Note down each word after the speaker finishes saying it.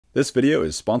This video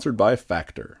is sponsored by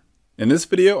Factor. In this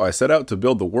video, I set out to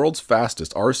build the world's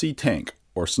fastest RC tank,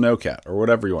 or Snowcat, or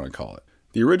whatever you want to call it.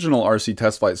 The original RC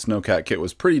Test Flight Snowcat kit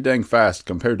was pretty dang fast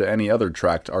compared to any other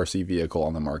tracked RC vehicle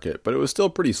on the market, but it was still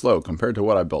pretty slow compared to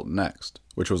what I built next,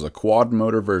 which was a quad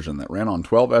motor version that ran on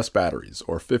 12S batteries,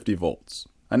 or 50 volts.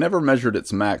 I never measured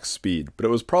its max speed, but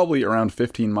it was probably around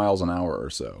 15 miles an hour or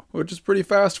so, which is pretty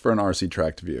fast for an RC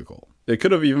tracked vehicle. It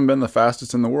could have even been the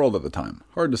fastest in the world at the time,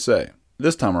 hard to say.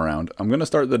 This time around, I'm going to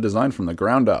start the design from the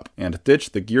ground up and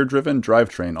ditch the gear-driven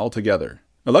drivetrain altogether.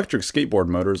 Electric skateboard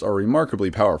motors are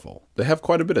remarkably powerful. They have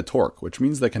quite a bit of torque, which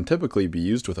means they can typically be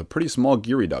used with a pretty small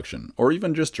gear reduction, or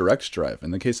even just direct drive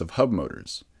in the case of hub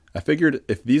motors. I figured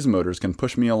if these motors can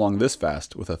push me along this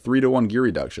fast with a 3-to-1 gear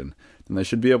reduction, then they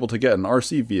should be able to get an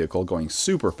RC vehicle going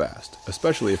super fast,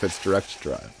 especially if it's direct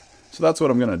drive. So that's what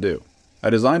I'm going to do.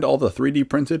 I designed all the 3D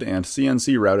printed and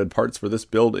CNC routed parts for this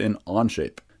build in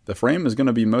Onshape. The frame is going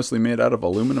to be mostly made out of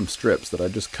aluminum strips that I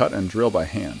just cut and drill by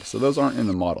hand, so those aren't in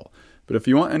the model. But if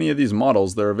you want any of these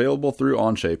models, they're available through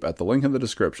Onshape at the link in the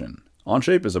description.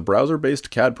 Onshape is a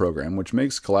browser-based CAD program which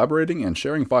makes collaborating and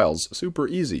sharing files super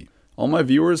easy. All my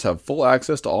viewers have full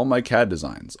access to all my CAD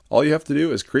designs. All you have to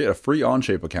do is create a free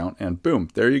Onshape account and boom,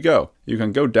 there you go. You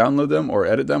can go download them or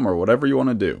edit them or whatever you want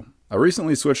to do. I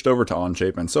recently switched over to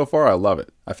Onshape and so far I love it.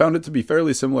 I found it to be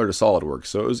fairly similar to SolidWorks,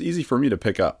 so it was easy for me to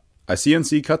pick up. I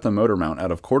CNC cut the motor mount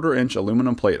out of 1/4 inch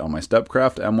aluminum plate on my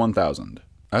Stepcraft M1000.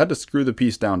 I had to screw the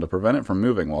piece down to prevent it from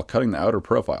moving while cutting the outer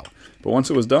profile, but once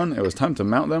it was done, it was time to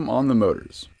mount them on the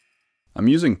motors. I'm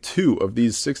using 2 of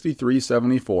these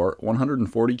 6374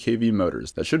 140 kV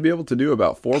motors that should be able to do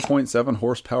about 4.7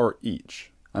 horsepower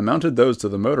each. I mounted those to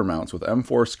the motor mounts with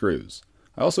M4 screws.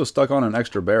 I also stuck on an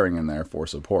extra bearing in there for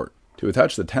support. To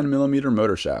attach the 10mm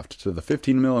motor shaft to the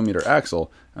 15mm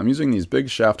axle, I'm using these big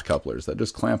shaft couplers that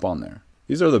just clamp on there.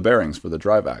 These are the bearings for the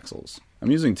drive axles.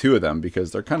 I'm using 2 of them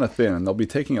because they're kind of thin and they'll be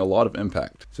taking a lot of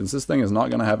impact, since this thing is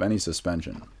not going to have any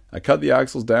suspension. I cut the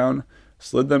axles down,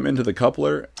 slid them into the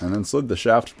coupler, and then slid the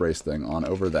shaft brace thing on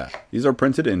over that. These are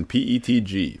printed in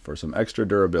PETG for some extra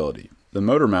durability. The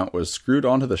motor mount was screwed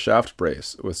onto the shaft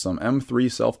brace with some M3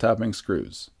 self-tapping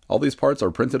screws. All these parts are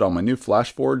printed on my new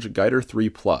FlashForge Guider 3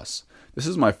 Plus. This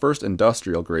is my first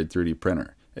industrial grade 3D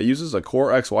printer. It uses a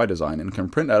Core XY design and can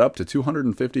print at up to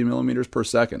 250mm per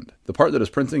second. The part that is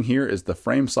printing here is the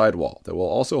frame sidewall that will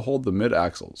also hold the mid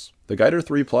axles. The Guider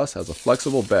 3 Plus has a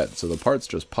flexible bed, so the parts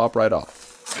just pop right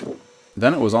off.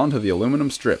 Then it was onto the aluminum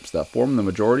strips that form the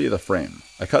majority of the frame.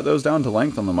 I cut those down to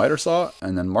length on the miter saw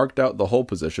and then marked out the hole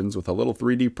positions with a little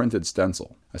 3D printed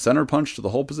stencil. I center punched the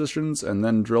hole positions and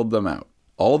then drilled them out.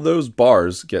 All of those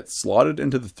bars get slotted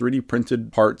into the 3D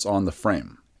printed parts on the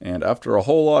frame, and after a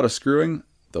whole lot of screwing,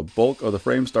 the bulk of the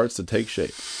frame starts to take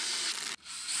shape.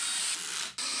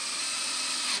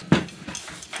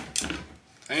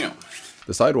 Damn.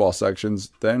 The sidewall sections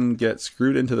then get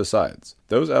screwed into the sides.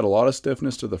 Those add a lot of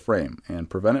stiffness to the frame and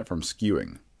prevent it from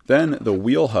skewing. Then the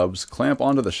wheel hubs clamp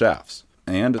onto the shafts,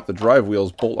 and the drive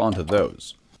wheels bolt onto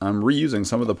those. I'm reusing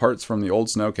some of the parts from the old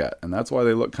Snowcat, and that's why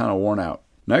they look kind of worn out.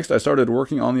 Next, I started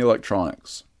working on the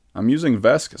electronics. I'm using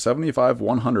Vesk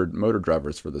 75100 motor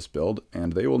drivers for this build,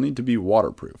 and they will need to be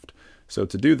waterproofed. So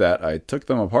to do that, I took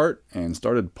them apart and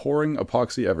started pouring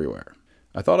epoxy everywhere.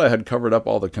 I thought I had covered up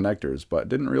all the connectors, but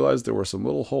didn't realize there were some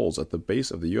little holes at the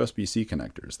base of the USB-C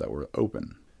connectors that were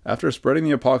open. After spreading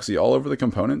the epoxy all over the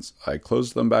components, I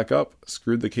closed them back up,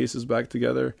 screwed the cases back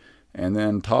together, and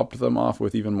then topped them off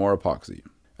with even more epoxy.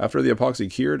 After the epoxy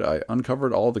cured, I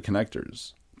uncovered all the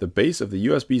connectors. The base of the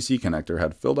USB-C connector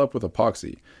had filled up with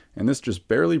epoxy, and this just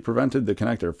barely prevented the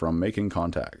connector from making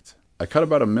contact. I cut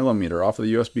about 1mm off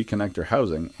the USB connector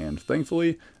housing, and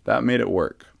thankfully, that made it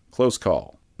work. Close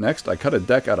call. Next, I cut a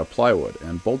deck out of plywood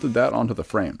and bolted that onto the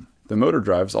frame. The motor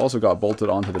drives also got bolted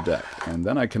onto the deck, and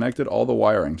then I connected all the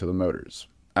wiring to the motors.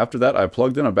 After that, I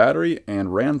plugged in a battery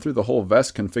and ran through the whole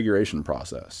Vesk configuration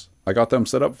process. I got them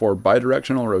set up for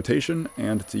bidirectional rotation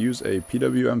and to use a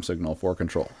PWM signal for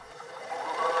control.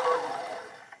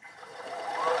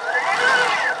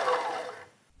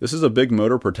 This is a big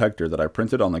motor protector that I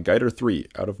printed on the Guider 3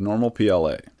 out of normal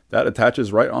PLA. That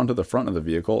attaches right onto the front of the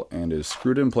vehicle and is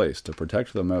screwed in place to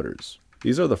protect the motors.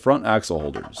 These are the front axle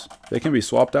holders. They can be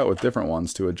swapped out with different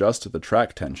ones to adjust to the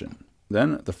track tension.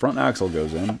 Then the front axle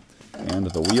goes in, and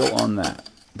the wheel on that.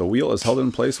 The wheel is held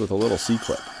in place with a little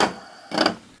C-clip.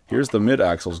 Here's the mid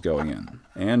axles going in,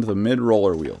 and the mid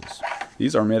roller wheels.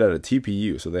 These are made out of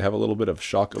TPU, so they have a little bit of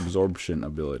shock absorption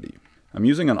ability. I'm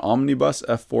using an Omnibus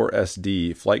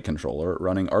F4SD flight controller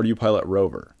running ArduPilot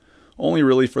Rover, only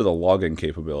really for the logging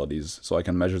capabilities so I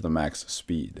can measure the max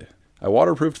speed. I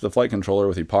waterproofed the flight controller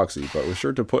with epoxy, but was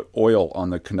sure to put oil on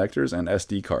the connectors and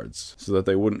SD cards so that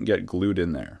they wouldn't get glued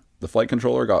in there. The flight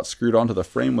controller got screwed onto the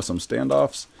frame with some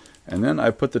standoffs, and then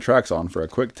I put the tracks on for a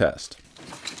quick test.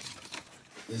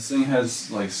 This thing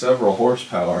has like several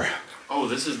horsepower. Oh,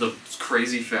 this is the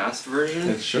crazy fast version?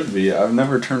 It should be. I've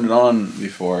never turned it on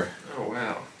before. Oh,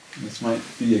 wow. This might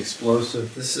be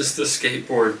explosive. This is the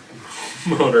skateboard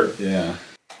motor. Yeah.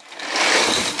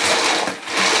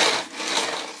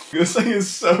 This thing is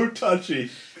so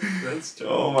touchy. That's tough.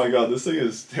 Oh my god, this thing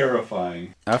is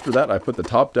terrifying. After that, I put the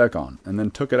top deck on, and then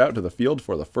took it out to the field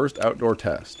for the first outdoor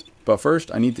test. But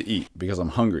first, I need to eat, because I'm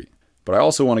hungry. But I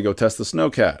also want to go test the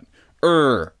Snowcat.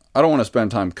 I don't want to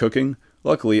spend time cooking.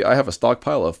 Luckily, I have a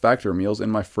stockpile of Factor meals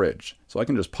in my fridge, so I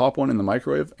can just pop one in the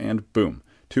microwave, and boom.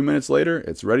 2 minutes later,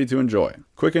 it's ready to enjoy.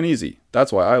 Quick and easy.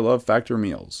 That's why I love Factor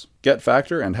meals. Get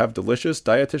Factor and have delicious,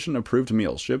 dietitian-approved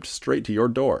meals shipped straight to your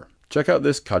door. Check out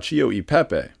this cacio e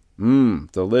pepe.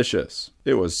 Delicious.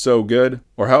 It was so good.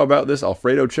 Or how about this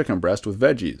Alfredo chicken breast with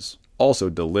veggies? Also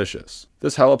delicious.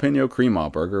 This jalapeno crema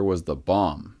burger was the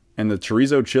bomb. And the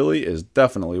chorizo chili is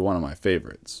definitely one of my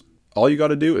favorites. All you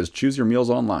gotta do is choose your meals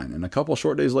online, and a couple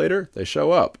short days later, they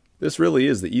show up. This really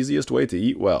is the easiest way to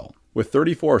eat well. With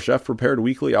 34 chef-prepared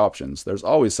weekly options, there's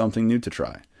always something new to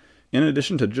try. In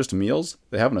addition to just meals,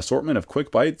 they have an assortment of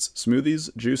quick bites,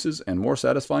 smoothies, juices, and more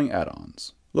satisfying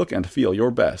add-ons. Look and feel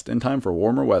your best in time for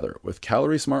warmer weather with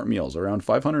calorie-smart meals around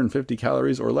 550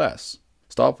 calories or less.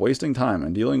 Stop wasting time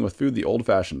and dealing with food the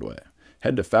old-fashioned way.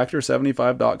 Head to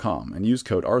Factor75.com and use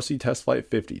code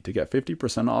RCTestFlight50 to get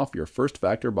 50% off your first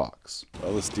Factor box.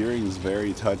 Well, the steering is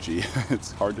very touchy.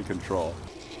 It's hard to control.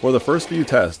 For the first few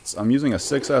tests, I'm using a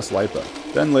 6S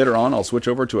LiPo. Then later on, I'll switch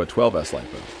over to a 12S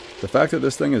LiPo. The fact that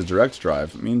this thing is direct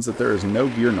drive means that there is no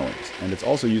gear noise, and it's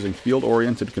also using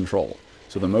field-oriented control,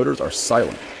 so the motors are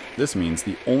silent. This means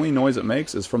the only noise it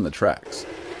makes is from the tracks.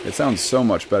 It sounds so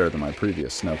much better than my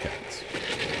previous Snowcats.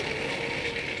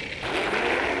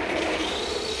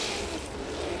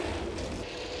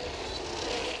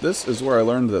 This is where I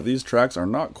learned that these tracks are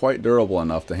not quite durable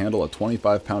enough to handle a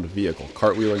 25-pound vehicle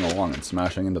cartwheeling along and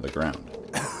smashing into the ground.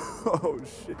 Oh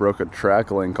shit. Broke a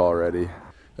track link already.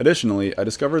 Additionally, I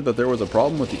discovered that there was a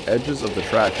problem with the edges of the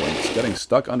track links getting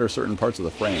stuck under certain parts of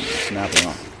the frame and snapping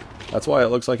off. That's why it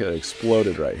looks like it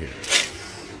exploded right here.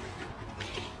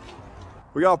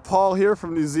 We got Paul here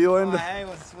from New Zealand. Oh, hey,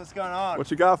 what's going on? What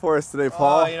you got for us today,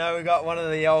 Paul? Oh, you know, we got one of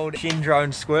the old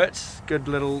Shendrone squirts. Good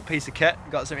little piece of kit.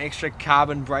 Got some extra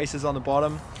carbon braces on the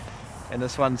bottom. And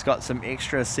this one's got some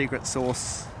extra secret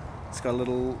sauce. It's got a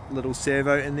little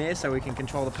servo in there so we can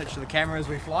control the pitch of the camera as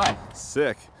we fly.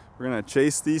 Sick. We're gonna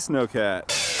chase the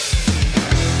Snowcat.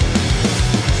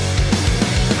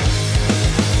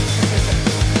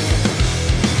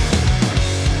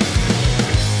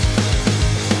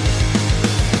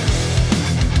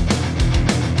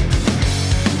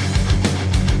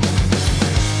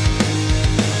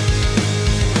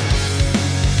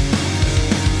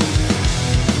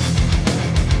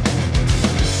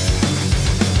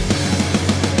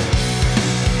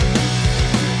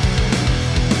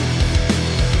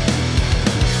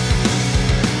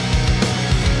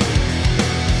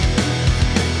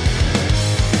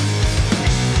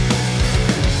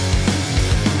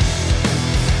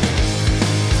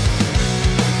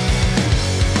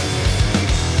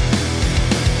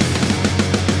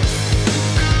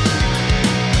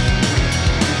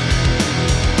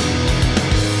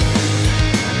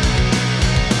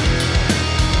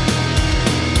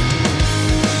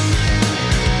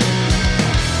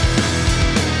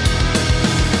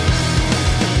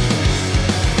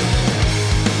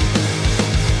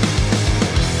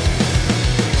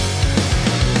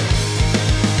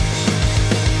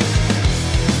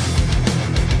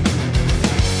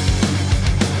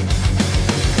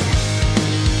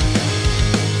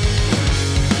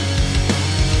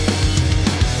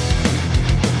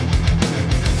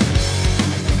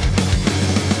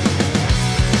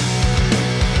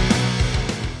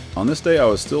 On this day, I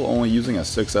was still only using a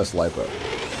 6S LiPo.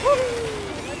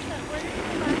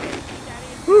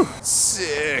 Whew,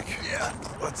 sick! Yeah,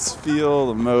 let's feel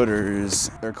the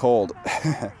motors. They're cold.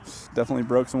 Definitely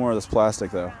broke some more of this plastic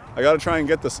though. I gotta try and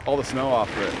get all the snow off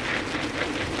of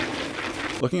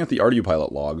it. Looking at the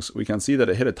ArduPilot logs, we can see that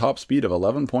it hit a top speed of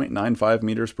 11.95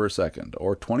 meters per second,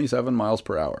 or 27 miles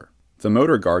per hour. The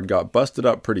motor guard got busted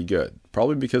up pretty good,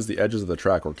 probably because the edges of the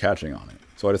track were catching on it.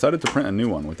 So I decided to print a new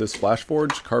one with this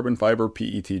FlashForge carbon fiber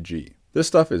PETG. This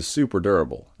stuff is super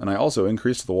durable, and I also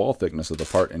increased the wall thickness of the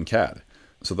part in CAD.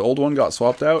 So the old one got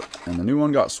swapped out, and the new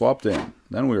one got swapped in.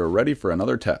 Then we were ready for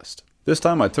another test. This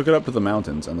time I took it up to the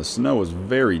mountains, and the snow was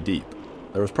very deep.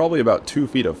 there was probably about 2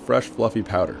 feet of fresh fluffy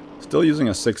powder. Still using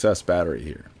a 6S battery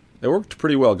here. It worked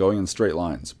pretty well going in straight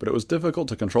lines, but it was difficult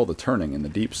to control the turning in the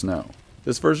deep snow.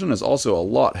 This version is also a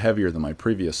lot heavier than my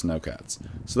previous Snowcats,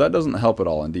 so that doesn't help at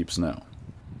all in deep snow.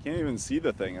 Can't even see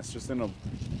the thing, it's just in a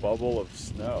bubble of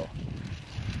snow.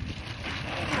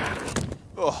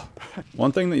 Ugh.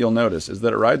 One thing that you'll notice is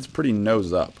that it rides pretty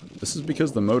nose up. This is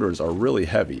because the motors are really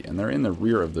heavy and they're in the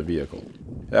rear of the vehicle.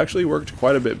 It actually worked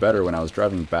quite a bit better when I was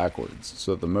driving backwards,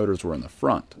 so that the motors were in the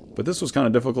front. But this was kind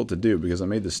of difficult to do because it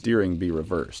made the steering be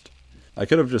reversed. I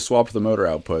could have just swapped the motor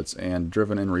outputs and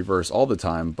driven in reverse all the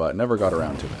time, but never got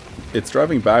around to it. It's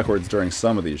driving backwards during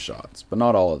some of these shots, but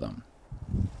not all of them.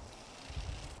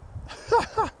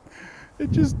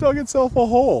 It just dug itself a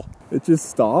hole. It just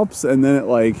stops and then it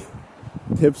like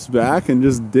tips back and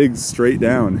just digs straight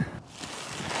down.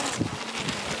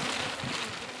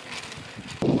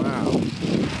 Wow.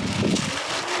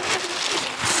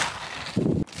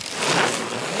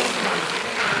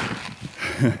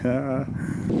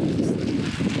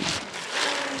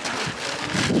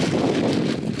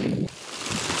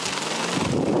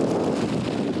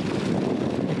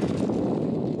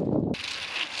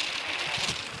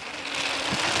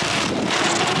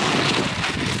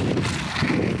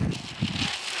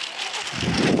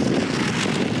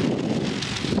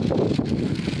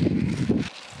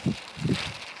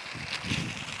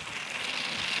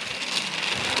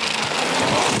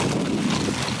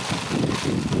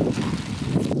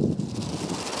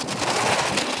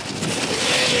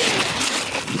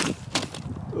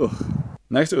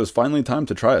 Next, it was finally time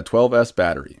to try a 12S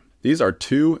battery. These are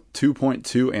two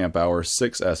 2.2 amp hour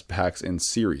 6S packs in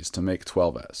series to make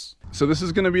 12S. So this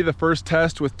is going to be the first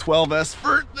test with 12S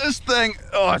for this thing.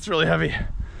 Oh, it's really heavy.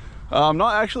 I'm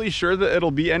not actually sure that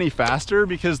it'll be any faster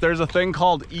because there's a thing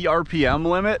called ERPM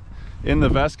limit in the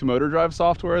VESC motor drive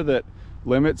software that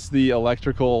limits the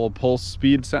electrical pulse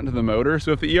speed sent to the motor.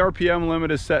 So if the ERPM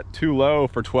limit is set too low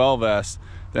for 12S,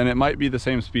 then it might be the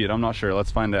same speed. I'm not sure.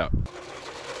 Let's find out.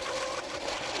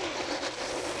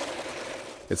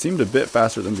 It seemed a bit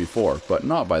faster than before, but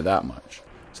not by that much.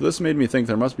 So this made me think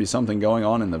there must be something going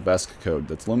on in the VESC code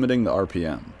that's limiting the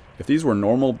RPM. If these were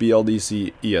normal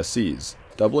BLDC ESCs,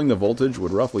 doubling the voltage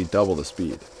would roughly double the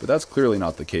speed, but that's clearly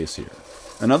not the case here.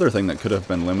 Another thing that could have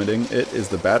been limiting it is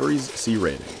the battery's C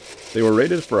rating. They were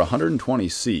rated for 120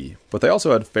 C, but they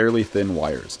also had fairly thin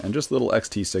wires and just little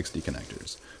XT60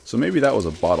 connectors, so maybe that was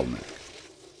a bottleneck.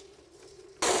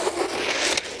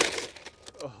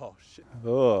 Oh shit.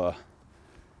 Ugh.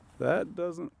 That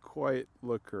doesn't quite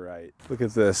look right. Look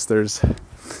at this, there's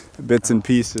bits and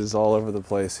pieces all over the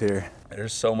place here.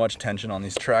 There's so much tension on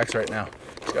these tracks right now.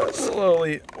 Gotta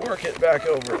slowly work it back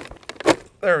over.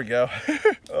 There we go.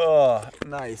 Oh,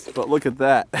 nice. But look at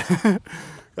that.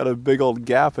 Got a big old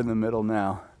gap in the middle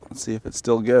now. Let's see if it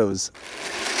still goes.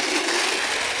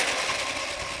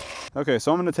 Okay,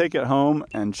 so I'm gonna take it home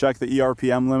and check the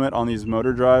ERPM limit on these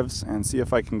motor drives and see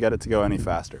if I can get it to go any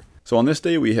faster. So on this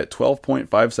day we hit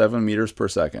 12.57 meters per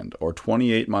second, or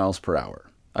 28 miles per hour.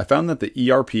 I found that the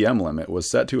ERPM limit was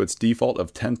set to its default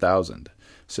of 10,000.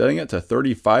 Setting it to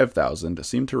 35,000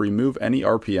 seemed to remove any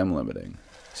RPM limiting.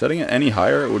 Setting it any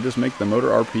higher, it would just make the motor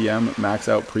RPM max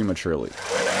out prematurely.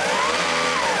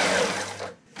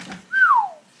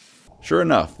 Sure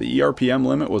enough, the ERPM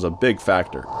limit was a big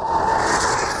factor.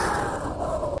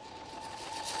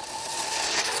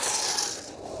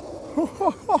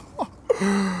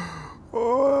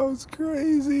 Oh, that was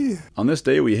crazy. On this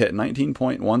day, we hit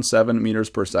 19.17 meters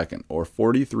per second, or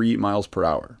 43 miles per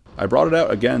hour. I brought it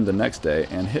out again the next day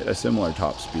and hit a similar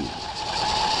top speed.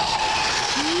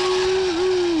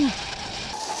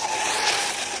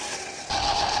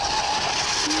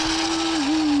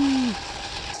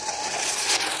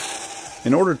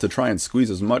 In order to try and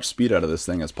squeeze as much speed out of this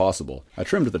thing as possible, I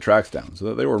trimmed the tracks down so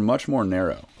that they were much more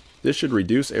narrow. This should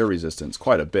reduce air resistance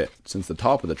quite a bit, since the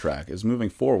top of the track is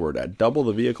moving forward at double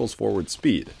the vehicle's forward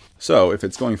speed. So, if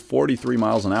it's going 43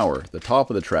 miles an hour, the top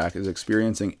of the track is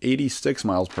experiencing 86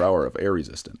 miles per hour of air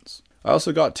resistance. I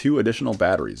also got 2 additional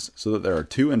batteries, so that there are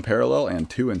 2 in parallel and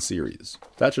 2 in series.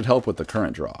 That should help with the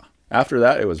current draw. After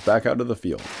that, it was back out to the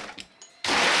field.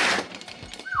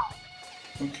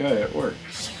 Okay, it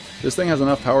works. This thing has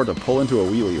enough power to pull into a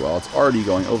wheelie while it's already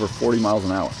going over 40 miles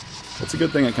an hour. It's a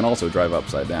good thing it can also drive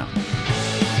upside down.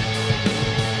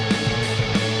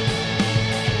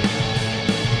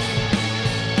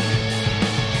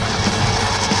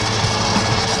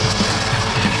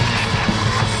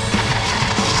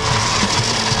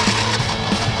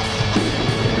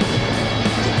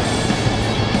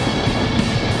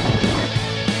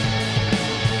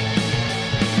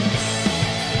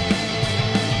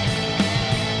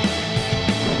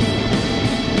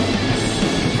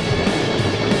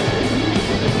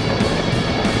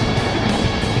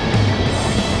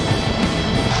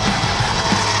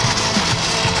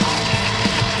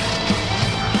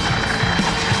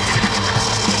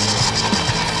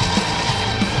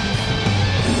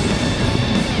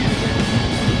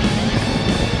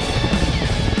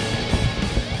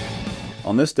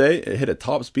 On this day, it hit a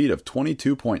top speed of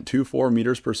 22.24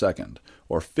 meters per second,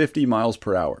 or 50 miles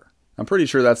per hour. I'm pretty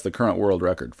sure that's the current world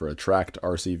record for a tracked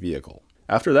RC vehicle.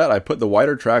 After that, I put the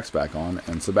wider tracks back on,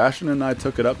 and Sebastian and I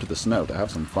took it up to the snow to have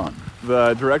some fun.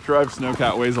 The direct drive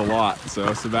Snowcat weighs a lot,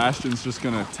 so Sebastian's just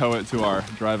gonna tow it to our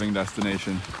driving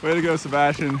destination. Way to go,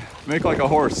 Sebastian. Make like a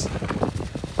horse.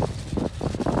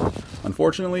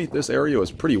 Unfortunately, this area was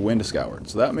pretty wind scoured,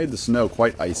 so that made the snow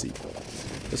quite icy.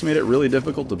 This made it really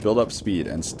difficult to build up speed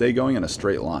and stay going in a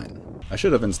straight line. I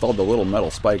should have installed the little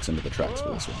metal spikes into the tracks for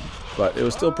this one, but it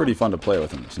was still pretty fun to play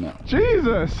with in the snow.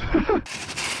 Jesus!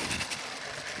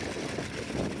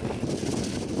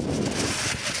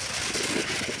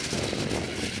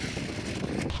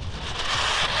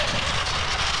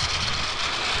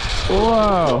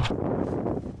 Whoa!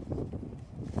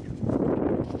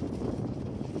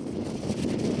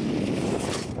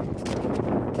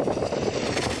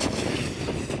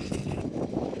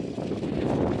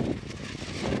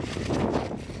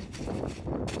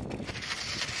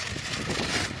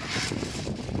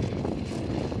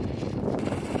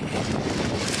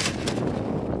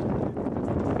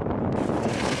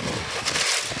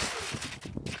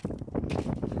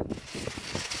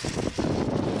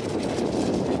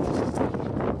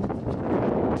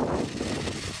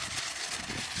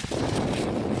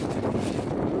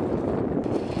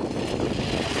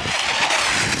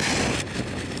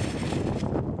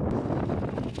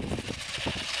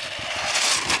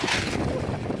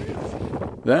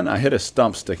 Then I hit a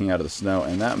stump sticking out of the snow,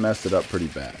 and that messed it up pretty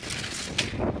bad.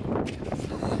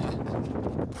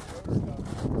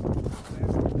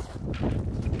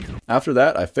 After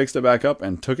that, I fixed it back up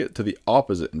and took it to the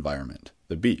opposite environment,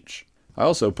 the beach. I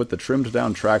also put the trimmed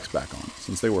down tracks back on,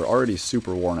 since they were already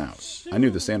super worn out. I knew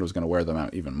the sand was going to wear them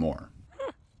out even more.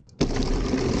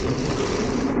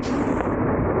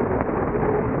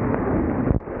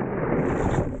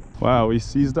 Wow, we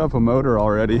seized up a motor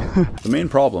already. The main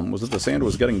problem was that the sand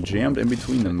was getting jammed in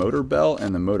between the motor bell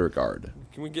and the motor guard.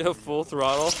 Can we get a full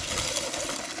throttle?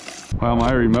 Wow,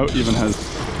 my remote even has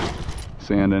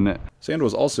sand in it. Sand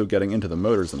was also getting into the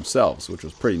motors themselves, which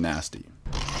was pretty nasty.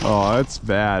 Oh, it's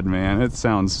bad, man. It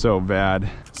sounds so bad.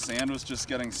 Sand was just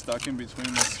getting stuck in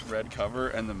between this red cover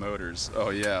and the motors. Oh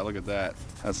yeah, look at that.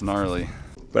 That's gnarly.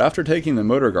 But after taking the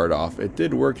motor guard off, it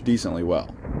did work decently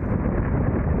well.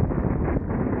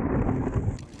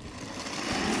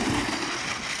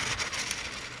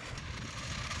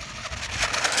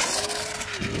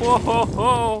 Whoa, ho,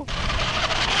 ho.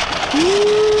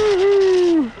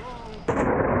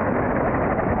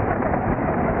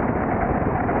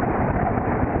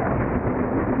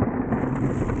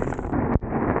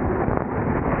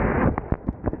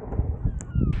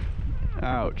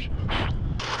 Ouch.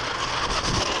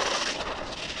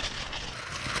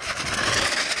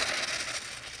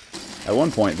 At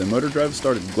one point, the motor drive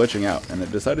started glitching out, and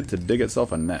it decided to dig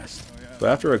itself a nest. But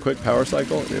after a quick power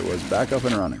cycle, it was back up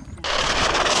and running.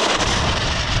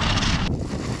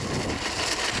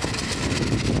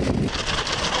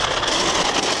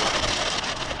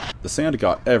 The sand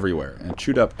got everywhere and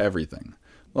chewed up everything.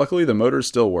 Luckily, the motors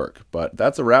still work, but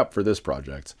that's a wrap for this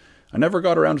project. I never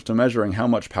got around to measuring how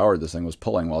much power this thing was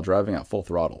pulling while driving at full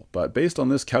throttle, but based on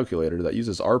this calculator that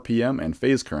uses RPM and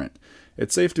phase current,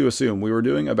 it's safe to assume we were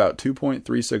doing about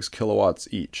 2.36 kilowatts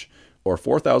each, or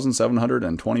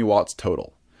 4,720 watts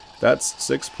total. That's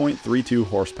 6.32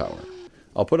 horsepower.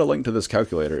 I'll put a link to this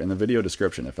calculator in the video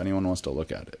description if anyone wants to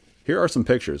look at it. Here are some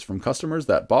pictures from customers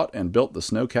that bought and built the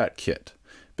Snowcat kit.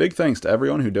 Big thanks to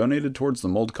everyone who donated towards the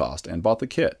mold cost and bought the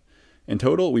kit. In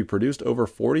total, we produced over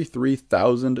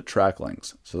 43,000 track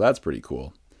links, so that's pretty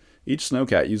cool. Each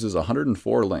Snowcat uses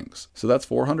 104 links, so that's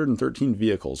 413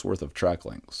 vehicles worth of track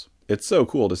links. It's so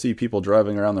cool to see people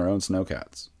driving around their own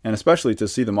Snowcats, and especially to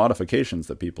see the modifications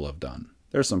that people have done.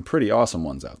 There's some pretty awesome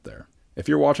ones out there. If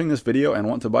you're watching this video and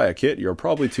want to buy a kit, you're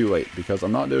probably too late because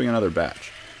I'm not doing another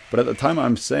batch. But at the time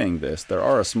I'm saying this, there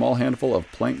are a small handful of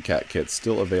Plankcat kits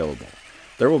still available.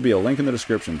 There will be a link in the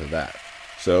description to that.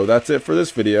 So that's it for this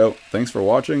video. Thanks for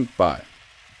watching. Bye.